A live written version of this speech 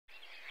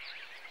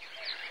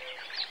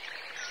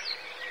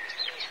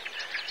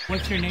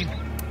What's your name?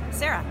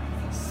 Sarah.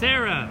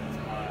 Sarah.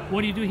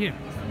 What do you do here?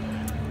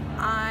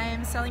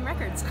 I'm selling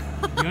records.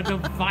 You're the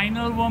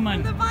vinyl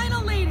woman. The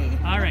vinyl lady.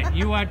 All right,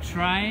 you are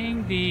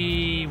trying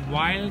the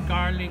wild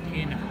garlic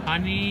in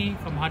honey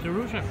from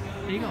Hatarusa.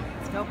 There you go.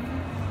 Let's go.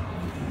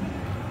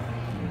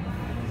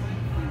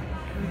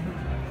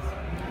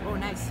 Oh,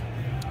 nice.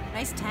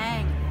 Nice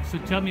tang. So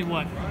tell me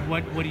what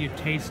are you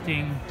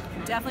tasting?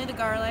 Definitely the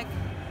garlic.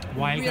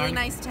 Wild really garlic?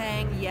 nice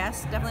tang.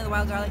 Yes, definitely the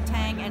wild garlic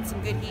tang and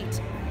some good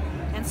heat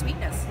and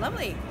sweetness.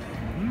 Lovely.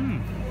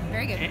 Mm.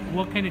 Very good.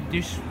 What kind of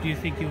dish do you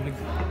think you would?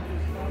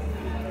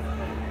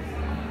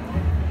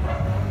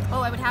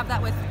 Oh, I would have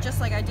that with, just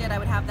like I did, I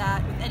would have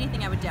that with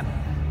anything I would dip.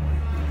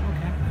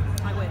 Okay.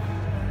 I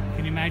would.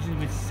 Can you imagine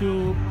with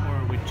soup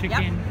or with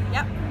chicken?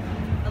 Yep.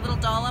 A little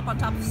dollop on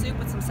top of soup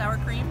with some sour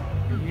cream.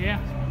 Yeah.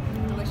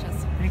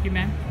 Delicious. Thank you,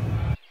 man.